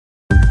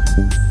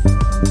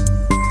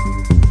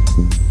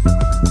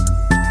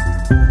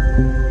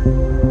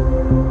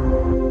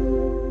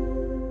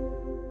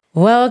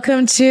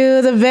Welcome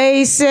to the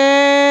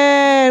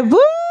Basin. Woo!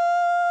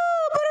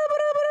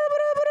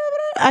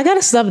 I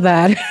gotta stop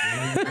that.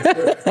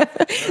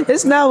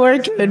 It's not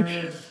working.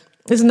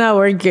 It's not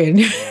working.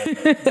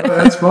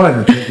 That's fine.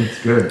 I think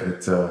it's good.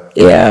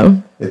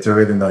 It's a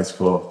really nice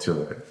flow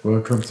to it.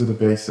 Welcome to the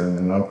Basin,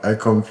 and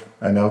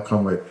I'll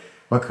come with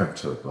welcome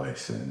to the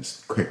Basin.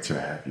 It's great to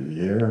have you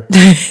here.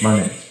 My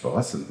name is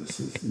Basin. This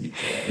is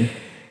EJ.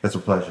 It's a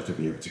pleasure to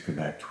be able to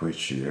connect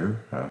with you.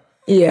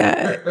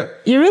 Yeah,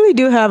 you really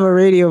do have a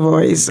radio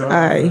voice.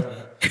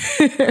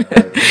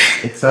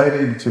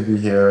 Excited to be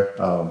here.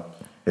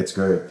 It's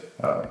good.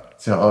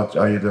 So how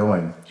are you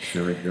doing?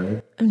 Doing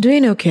good? I'm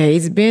doing okay.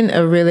 It's been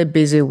a really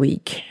busy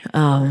week.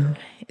 I'm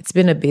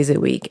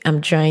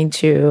trying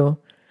to,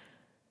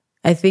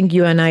 I think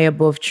you and I are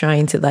both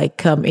trying to like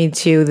come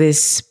into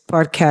this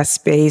podcast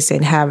space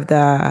and have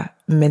the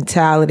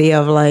mentality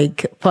of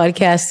like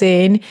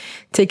podcasting,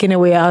 taking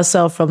away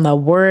ourselves from the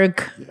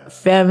work,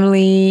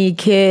 family,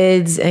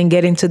 kids, and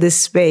get into this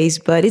space.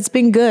 But it's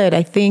been good.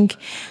 I think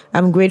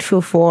I'm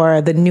grateful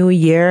for the new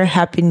year.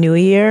 Happy New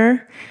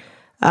Year.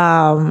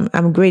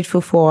 I'm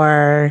grateful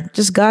for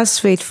just God's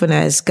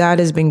faithfulness. God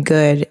has been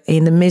good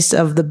in the midst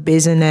of the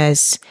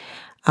busyness.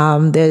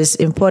 There's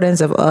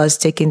importance of us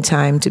taking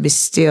time to be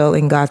still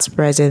in God's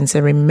presence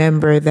and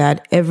remember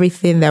that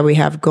everything that we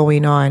have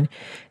going on,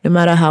 no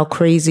matter how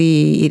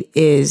crazy it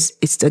is,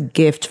 it's a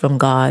gift from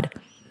God.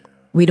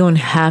 We don't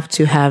have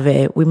to have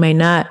it. We may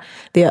not.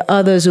 There are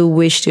others who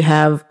wish to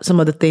have some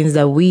of the things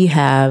that we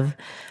have.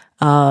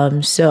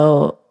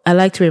 So I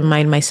like to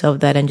remind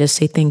myself that and just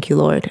say, thank you,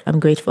 Lord. I'm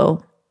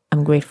grateful.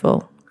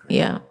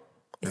 Yeah.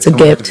 It's a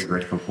gift. To be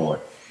grateful for.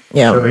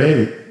 Yeah. So,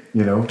 hey,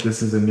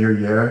 this is a new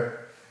year.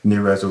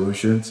 New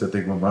resolutions. I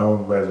think my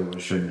own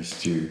resolution is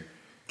to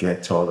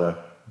get taller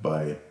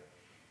by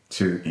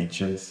 2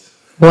 inches.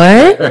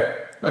 What?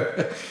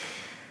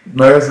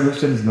 My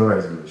resolution is no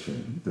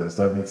resolution. Does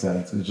that make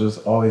sense? It's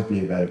just always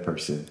be a better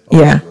person.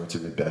 Yeah. Always to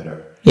be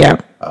better.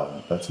 Yeah.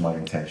 That's my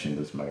intention.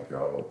 That's my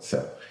goal.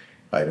 So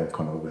I don't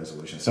come up with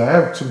resolutions. So I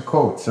have 2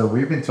 quotes. So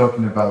we've been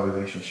talking about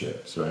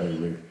relationships,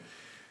 right?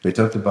 We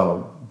talked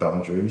about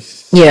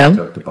boundaries. Yeah. We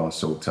talked about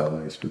soul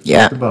ties. We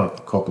talked about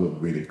a couple of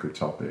really good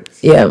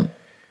topics. Yeah.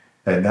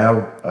 And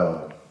now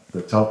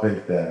the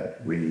topic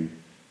that we're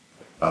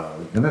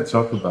going to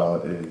talk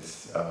about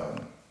is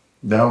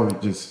now we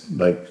just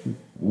like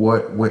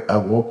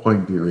at what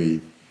point do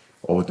we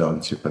hold on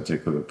to a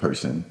particular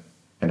person,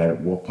 and at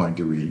what point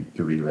do we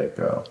let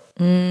go?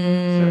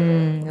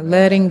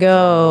 Letting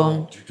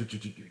go.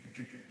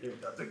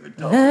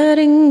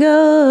 Letting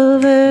go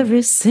of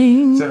every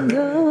single.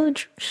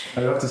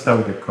 I have to start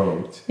with the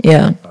quote.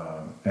 Yeah.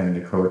 And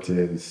the quote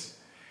is,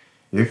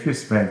 if you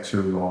spend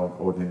too long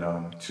holding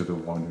on to the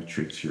one who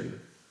treats you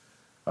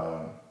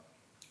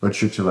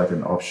like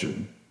an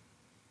option,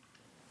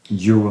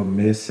 you will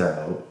miss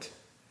out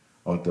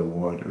on the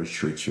one who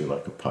treats you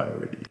like a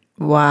priority.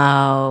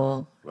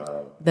 Wow.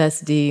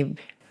 That's deep.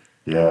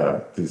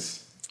 Yeah,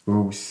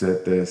 who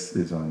said this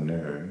is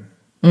unknown.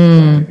 I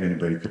don't think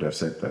anybody could have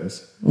said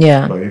this.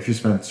 Yeah. But if you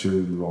spend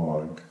too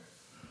long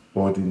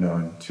holding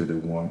on to the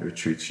one who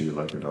treats you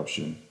like an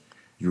option,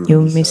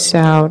 you miss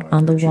out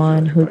on the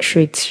one who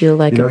treats you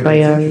like a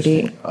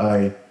priority.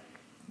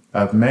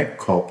 I've met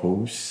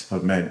couples,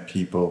 I've met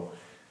people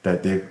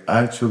that they've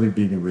actually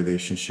been in a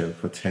relationship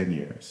for 10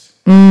 years.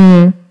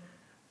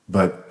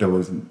 But there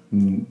was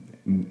 10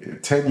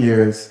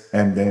 years,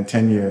 and then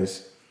 10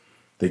 years,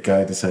 the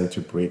guy decided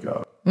to break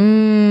up.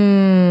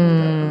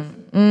 And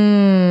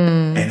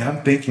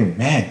I'm thinking,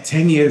 man,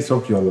 10 years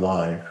of your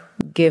life.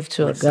 Give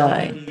to a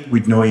guy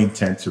with no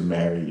intent to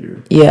marry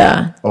you.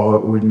 Yeah. Or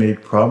would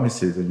make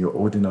promises and you're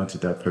holding on to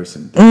that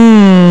person.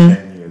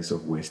 10 years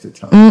of wasted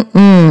time.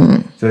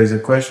 So it's a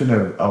question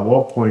of at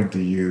what point do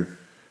you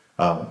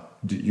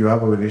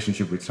have a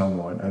relationship with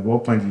someone? At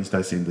what point do you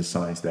start seeing the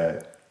signs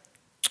that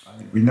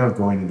we're not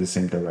going in the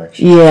same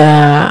direction?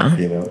 Yeah.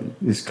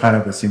 It's kind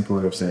of a simple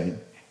way of saying,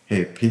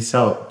 hey, peace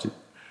out.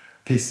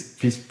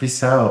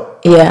 Peace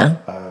out. Yeah.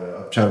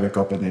 I'm trying to wake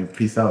up and then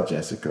peace out,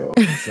 Jessica.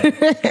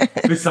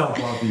 Peace out,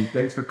 Bobby.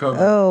 Thanks for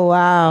coming. Oh,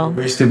 wow. You're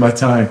wasting my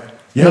time.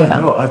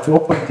 No, at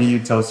what point do you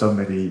tell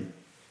somebody,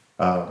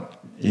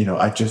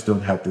 I just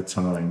don't have the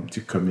time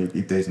to commit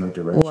if there's no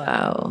direction?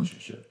 Wow. In the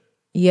relationship?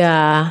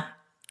 Yeah.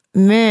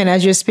 Man,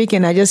 as you're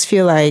speaking, I just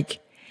feel like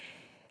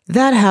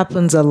that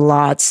happens a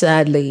lot,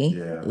 sadly.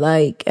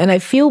 Yeah. And I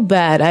feel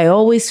bad. I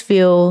always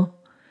feel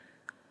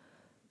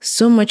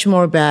so much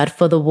more bad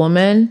for the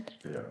woman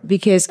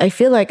because I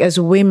feel like as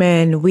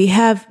women, we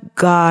have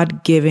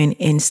God-given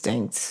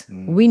instincts.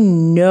 We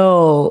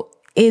know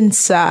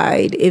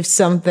inside if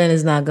something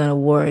is not going to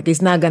work,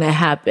 it's not going to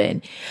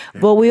happen.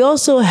 But we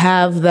also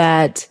have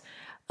that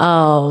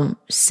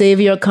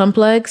savior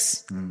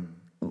complex.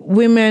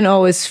 Women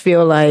always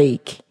feel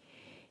like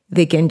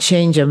they can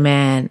change a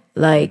man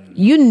Like,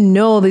 you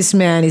know, this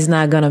man is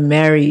not going to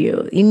marry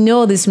you. You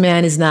know, this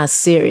man is not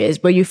serious,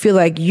 but you feel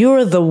like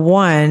you're the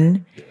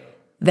one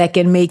that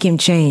can make him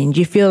change.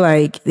 You feel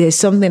like there's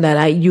something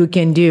that you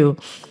can do.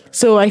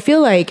 So I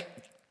feel like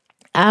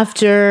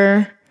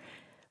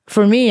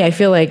for me, I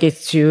feel like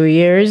it's 2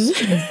 years.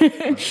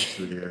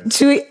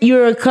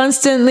 You're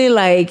constantly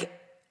like,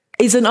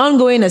 it's an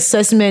ongoing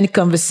assessment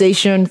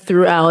conversation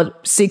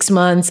throughout 6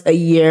 months, a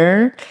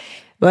year.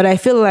 But I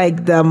feel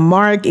like the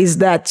mark is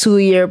that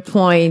 2-year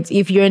point.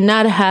 If you're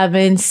not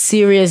having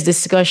serious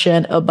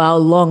discussion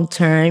about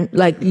long-term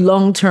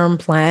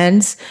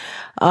plans,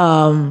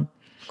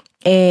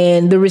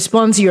 and the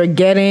response you're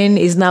getting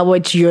is not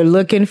what you're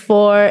looking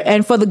for.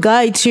 And for the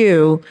guy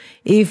too,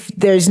 if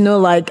there's no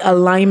like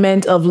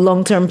alignment of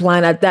long-term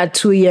plan at that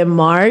 2-year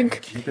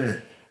mark,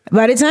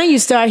 by the time you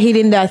start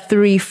hitting that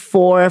 3,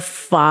 4,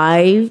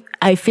 5,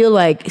 I feel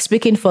like,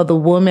 speaking for the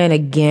woman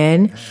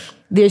again,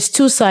 there's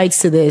two sides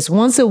to this.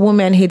 Once a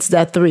woman hits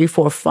that 3,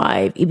 4,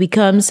 5, it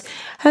becomes,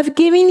 I've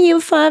given you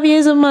 5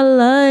 years of my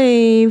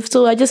life,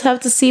 so I just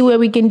have to see where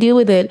we can deal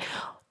with it.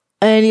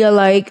 And you're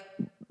like,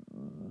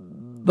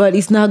 but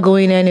it's not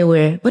going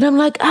anywhere. But I'm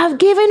like, I've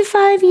given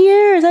 5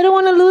 years. I don't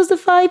want to lose the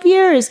 5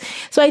 years.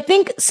 So I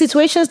think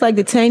situations like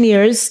the 10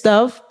 years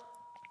stuff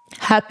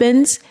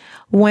happens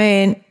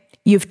when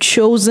you've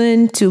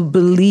chosen to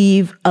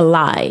believe a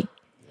lie.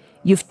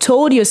 You've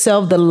told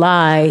yourself the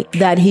lie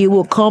that he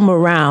will come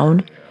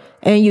around,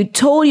 and you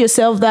told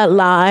yourself that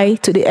lie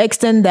to the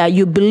extent that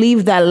you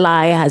believe that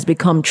lie has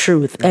become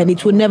truth, and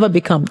it will never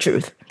become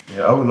truth.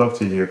 Yeah, I would love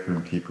to hear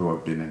from people who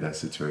have been in that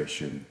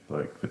situation,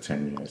 like for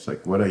 10 years.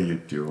 Like, what are you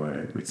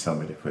doing with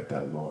somebody for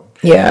that long?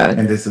 Yeah.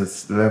 And there's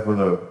this level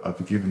of,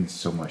 I've given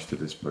so much to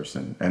this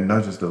person. And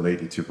not just the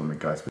lady, too, from a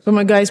guy's perspective. From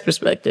a guy's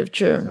perspective,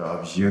 true. So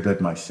I've yielded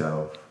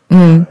myself.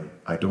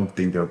 I don't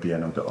think there'll be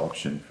another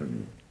option for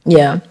me.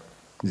 Yeah.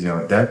 You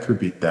know, that could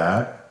be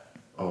that,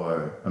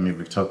 or, I mean,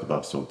 we've talked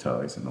about soul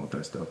ties and all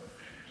that stuff.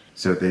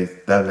 So there's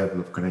that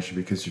level of connection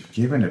because you've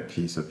given a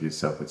piece of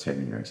yourself for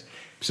 10 years.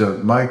 So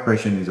my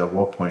question is, at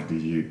what point do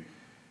you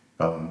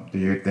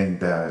think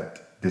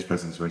that this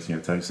person's wasting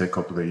your time? You said a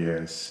couple of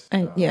years.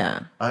 Yeah.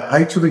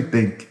 I actually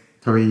think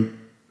 3,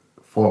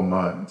 4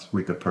 months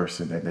with a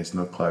person and there's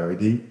no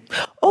clarity.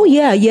 Oh,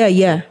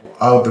 yeah.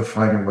 I'll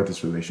define what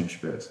this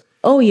relationship is.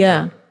 Oh,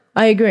 yeah.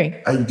 I agree.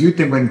 I do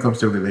think when it comes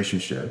to a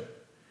relationship,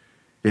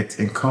 it's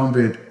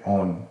incumbent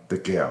on the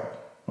girl,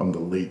 on the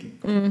lady.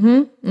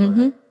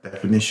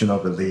 Definition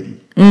of a lady.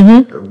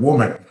 A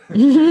woman.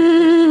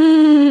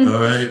 All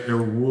right, a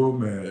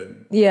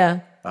woman. Yeah.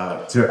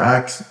 To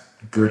ask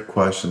good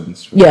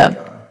questions. Yeah.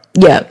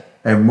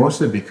 And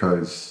mostly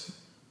because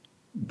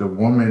the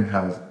woman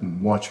has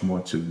much more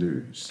to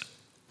lose.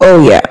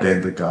 Oh, yeah.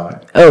 Than the guy.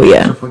 Oh,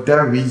 yeah. So for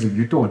that reason,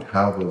 you don't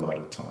have a lot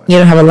of time. You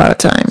don't have a lot of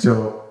time.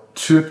 So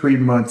 2, 3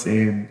 months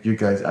in, you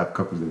guys have a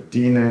couple of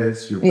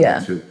dinners. You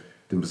went to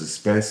the most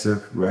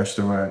expensive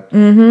restaurant.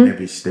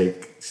 Maybe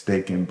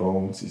steak and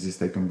bones. Is it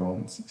steak and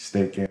bones?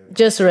 Steak and...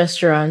 Just a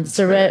restaurant. It's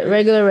a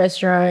regular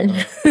restaurant.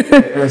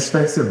 An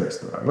expensive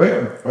restaurant.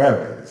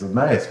 Wherever. It's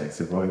not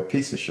expensive. Or a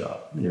pizza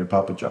shop. You know,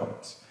 Papa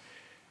John's.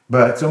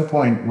 But at some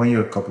point, when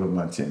you're a couple of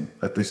months in,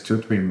 at least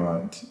 2, 3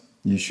 months,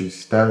 you should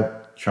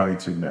start trying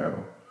to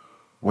know,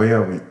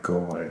 where are we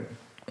going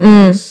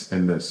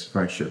in this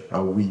friendship?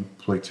 Are we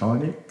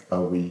platonic?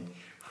 Are we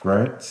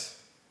friends?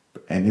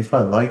 And if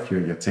I like you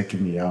and you're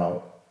taking me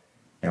out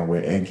and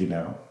we're hanging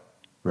out,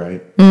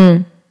 right?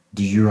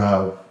 Do you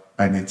have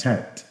an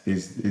intent?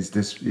 Is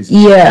this a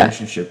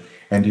relationship?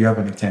 And do you have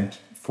an intent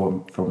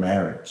for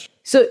marriage?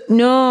 So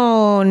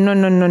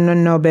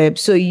no, babe.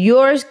 So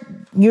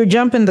you're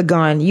jumping the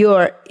gun.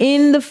 You're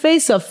in the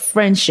face of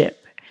friendship.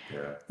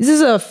 This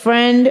is a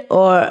friend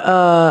or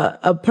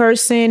a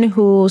person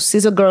who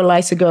sees a girl,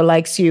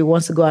 likes you,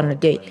 wants to go out on a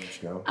date.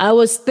 I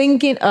was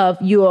thinking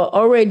of, you are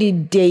already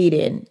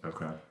dating.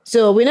 Okay.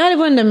 So we're not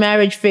even in the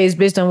marriage phase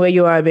based on where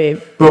you are,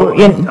 babe.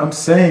 But I'm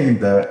saying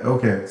that,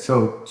 okay,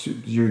 so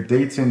you're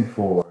dating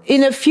for...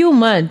 In a few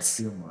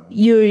months,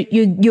 you're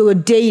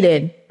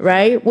dating,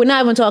 right? We're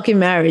not even talking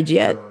marriage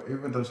yet. So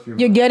even those few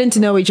you're months, getting to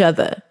know each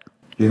other.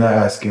 You're not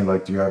asking,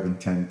 like, do you have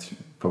intent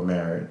for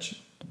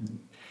marriage?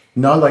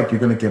 Not like you're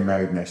gonna get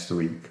married next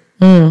week,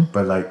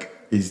 but like,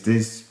 is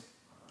this?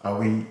 Are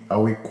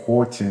we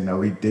courting? Are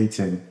we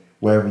dating?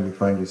 Wherever you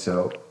find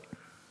yourself,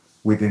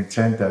 with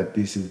intent that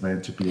this is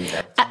meant to be.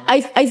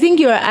 I think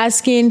you're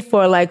asking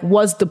for like,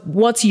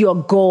 what's your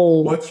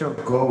goal? What's your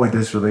goal with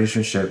this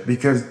relationship?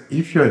 Because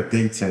if you're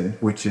dating,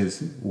 which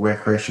is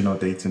recreational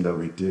dating that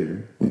we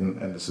do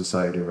in the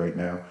society right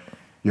now,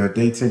 you're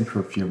dating for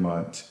a few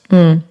months,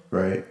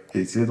 right?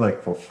 Is it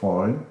like for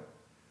fun?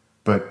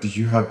 But do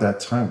you have that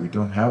time? We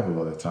don't have a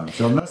lot of time.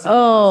 So I'm not saying...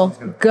 Oh,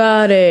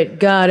 got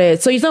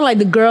it. So it's not like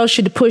the girl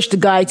should push the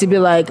guy to be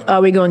like,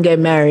 are we going to get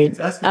married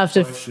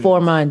after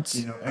 4 months?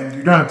 You know, and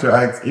you don't have to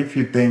ask if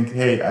you think,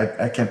 hey,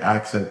 I can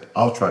accent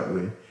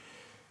outrightly.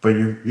 But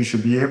you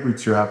should be able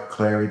to have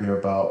clarity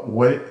about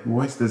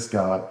what's this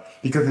guy?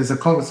 Because there's a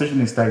conversation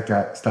you start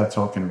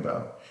talking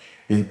about.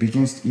 It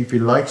begins, if he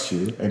likes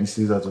you and he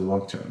sees that as a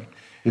long term,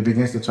 it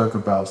begins to talk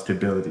about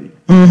stability.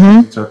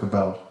 To talk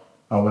about,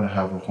 I want to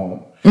have a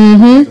home.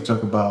 To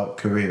talk about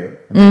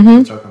career.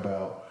 To talk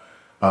about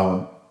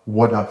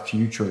what our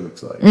future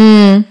looks like.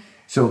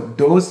 So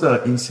those are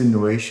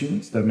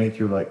insinuations that make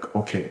you like,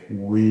 okay,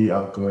 we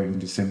are going in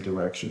the same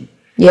direction.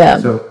 Yeah.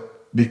 So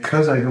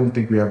because I don't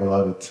think we have a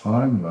lot of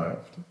time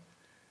left,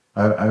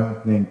 I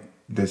don't think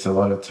there's a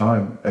lot of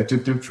time. After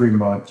 2-3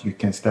 months, you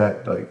can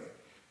start like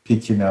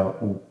picking out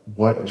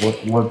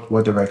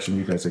what direction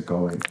you guys are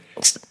going.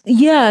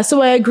 Yeah,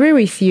 so I agree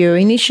with you.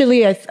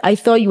 Initially, I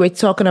thought you were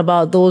talking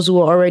about those who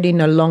are already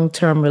in a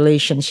long-term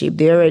relationship.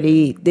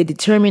 They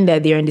determined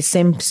that they're in the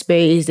same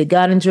space. They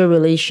got into a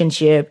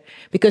relationship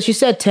because you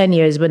said 10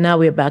 years, but now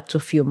we're back to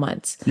a few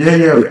months.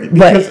 Yeah.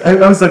 Because I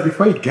was like,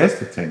 before it gets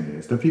to 10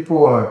 years, the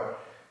people are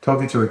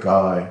talking to a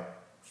guy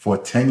for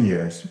 10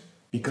 years.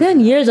 10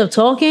 years of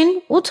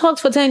talking? Who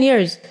talks for 10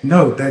 years?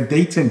 No, they're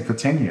dating for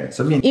 10 years.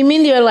 I mean, you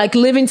mean they're like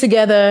living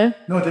together?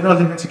 No, they're not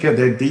living together.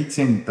 They're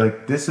dating.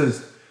 Like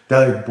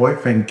they're like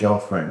boyfriend,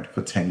 girlfriend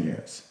for 10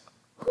 years.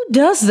 Who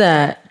does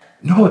that?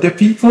 No, they're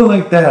people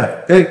like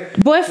that.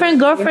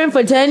 Boyfriend, girlfriend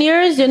for 10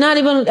 years? You're not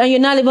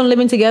even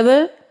living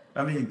together?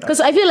 I mean, because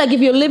I feel like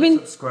if you're living,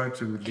 subscribe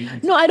to living together.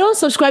 No, I don't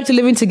subscribe to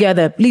living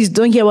together. Please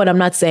don't hear what I'm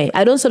not saying.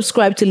 I don't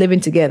subscribe to living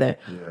together.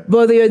 Yeah.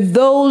 But there are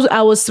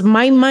those.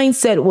 My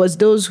mindset was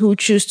those who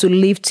choose to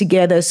live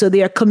together, so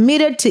they are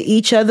committed to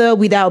each other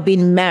without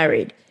being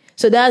married.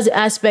 So that's the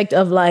aspect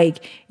of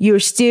like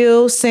you're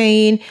still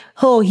saying,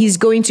 "Oh, he's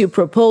going to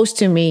propose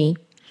to me,"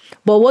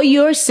 but what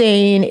you're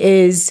saying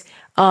is,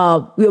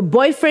 your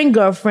boyfriend,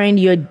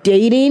 girlfriend, you're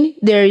dating.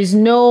 There is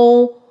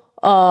no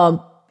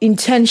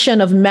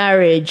intention of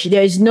marriage.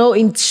 There's no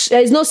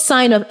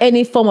sign of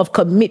any form of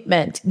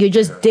commitment. You're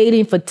just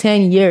dating for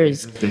 10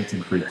 years. Just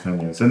dating for 10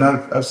 years. And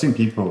I've seen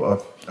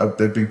people,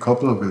 there've been a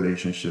couple of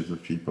relationships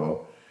with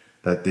people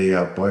that they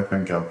are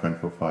boyfriend, girlfriend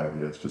for 5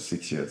 years, for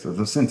 6 years. So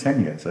they've seen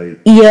 10 years.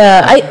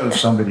 I know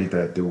somebody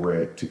that they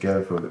were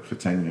together for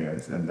 10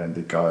 years and then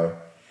the guy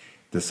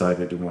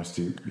decided they want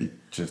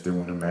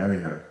to marry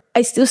her.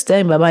 I still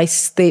stand by my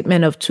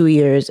statement of 2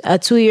 years.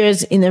 At 2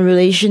 years in a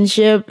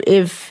relationship,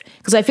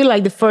 because I feel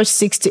like the first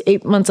 6 to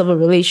 8 months of a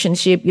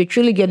relationship, you're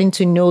truly getting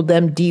to know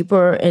them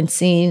deeper and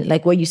seeing,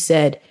 like what you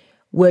said,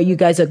 where you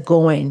guys are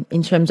going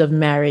in terms of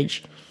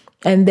marriage.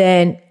 And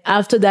then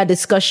after that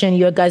discussion,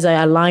 you guys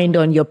are aligned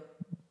on your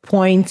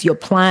points, your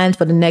plans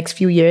for the next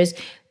few years.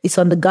 It's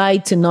on the guy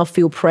to not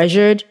feel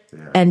pressured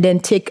and then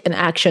take an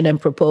action and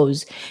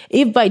propose.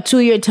 If by 2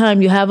 year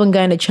time you haven't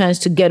gotten a chance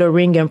to get a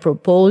ring and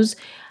propose,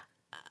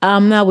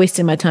 I'm not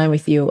wasting my time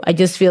with you. I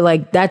just feel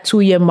like that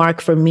 2 year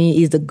mark for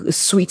me is the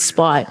sweet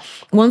spot.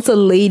 Once a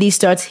lady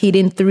starts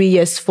hitting 3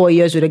 years, 4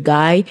 years with a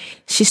guy,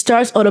 she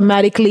starts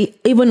automatically,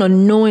 even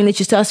unknowingly,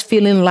 she starts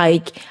feeling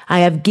like I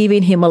have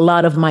given him a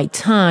lot of my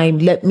time.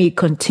 Let me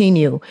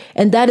continue.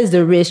 And that is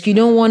the risk. You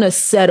don't want to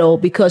settle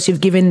because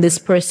you've given this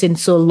person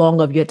so long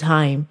of your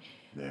time.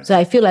 Yeah. So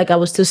I feel like I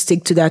will still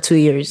stick to that 2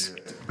 years.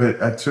 But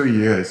at 2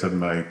 years,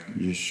 I'm like,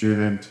 you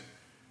shouldn't.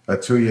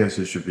 At 2 years,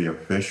 it should be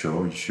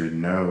official. You should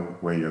know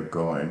where you're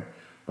going.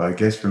 But I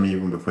guess for me,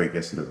 even before it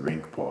gets to the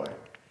ring part,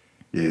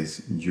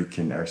 is you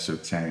can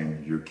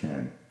ascertain, you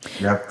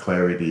have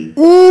clarity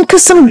in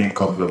a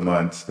couple of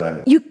months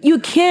that you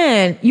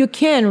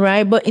can,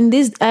 right? But in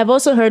this, I've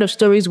also heard of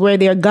stories where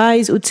there are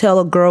guys who tell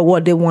a girl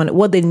what they want,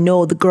 what they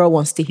know the girl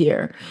wants to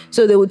hear.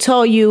 So they will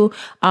tell you,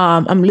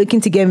 I'm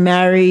looking to get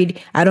married.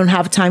 I don't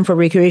have time for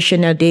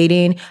recreational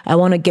dating. I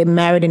want to get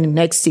married in the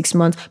next 6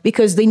 months,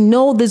 because they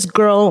know this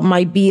girl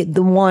might be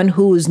the one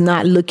who is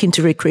not looking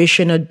to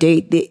recreational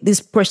date. This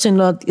person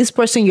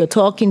you're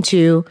talking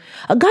to,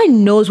 a guy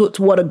knows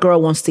what a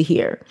girl wants to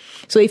hear.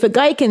 So if a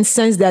guy can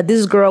sense that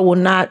this girl will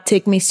not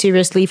take me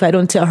seriously if I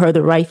don't tell her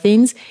the right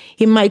things,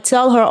 he might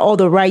tell her all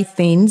the right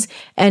things,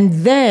 and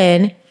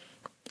then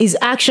his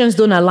actions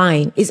don't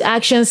align. His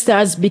actions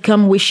starts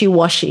become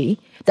wishy-washy.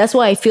 That's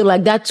why I feel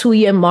like that 2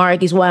 year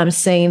mark is why I'm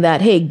saying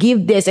that, hey,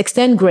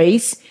 extend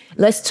grace.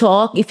 Let's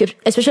talk.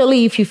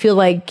 Especially if you feel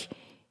like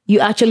you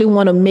actually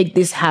want to make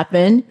this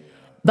happen.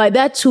 By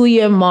that 2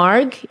 year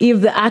mark,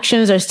 if the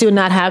actions are still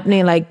not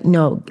happening, like,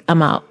 no,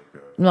 I'm out.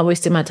 I'm not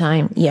wasting my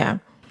time. Yeah.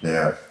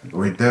 Yeah,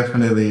 we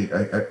definitely,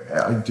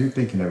 I do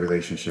think in a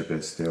relationship,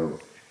 it's still,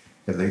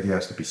 the lady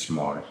has to be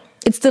smart.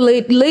 It's the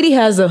lady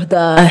has the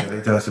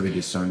lady has to be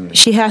discerning.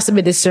 She has to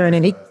be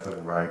discerning. That's the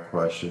right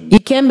question. You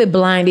can't be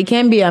blind. You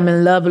can't be, I'm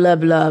in love.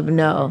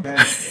 No.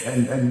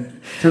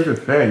 And to be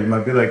fair, you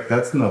might be like,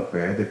 that's not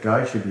fair. The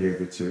guy should be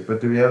able to.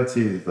 But the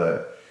reality is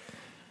that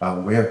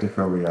we have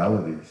different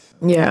realities.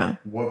 Yeah.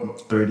 What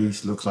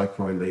 30s looks like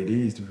for a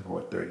lady is different from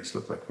what 30s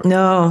look like for a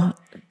No.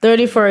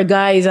 30 for a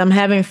guy is I'm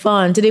having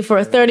fun. 30 for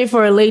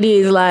a lady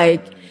is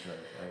like...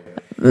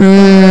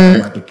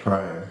 Like the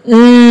prime.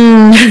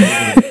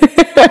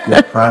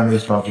 The prime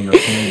is probably your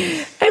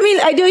opinion. I mean,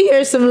 I do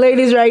hear some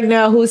ladies right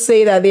now who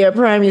say that their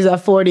prime is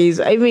at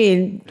 40s. I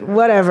mean,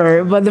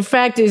 whatever. But the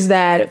fact is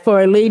that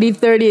for a lady,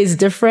 30 is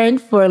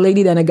different for a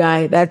lady than a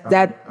guy.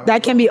 That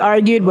can be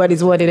argued, but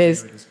it's what it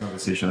is. This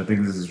conversation, I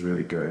think this is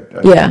really good.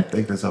 Yeah. I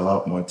think there's a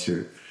lot more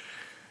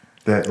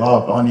a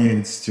lot of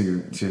onions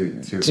to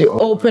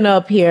open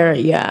up here.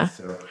 Yeah.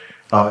 So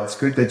it's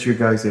good that you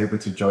guys are able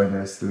to join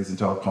us to listen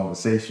to our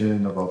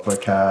conversation about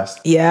podcast.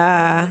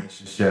 Yeah.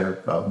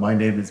 Relationship. My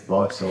name is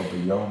Boss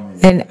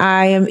Obiyomi. And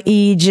I am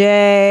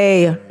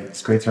EJ.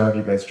 It's great to have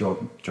you guys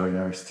join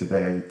us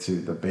today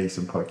to the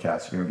Basin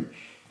podcast. You're going to be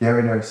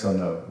hearing us on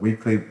a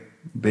weekly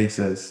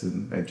basis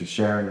and just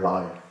sharing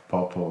life,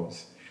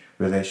 purpose,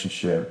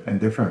 relationship, and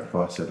different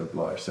facets of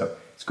life. So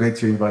it's great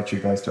to invite you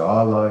guys to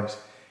our lives,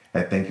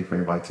 and thank you for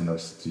inviting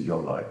us to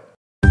your life.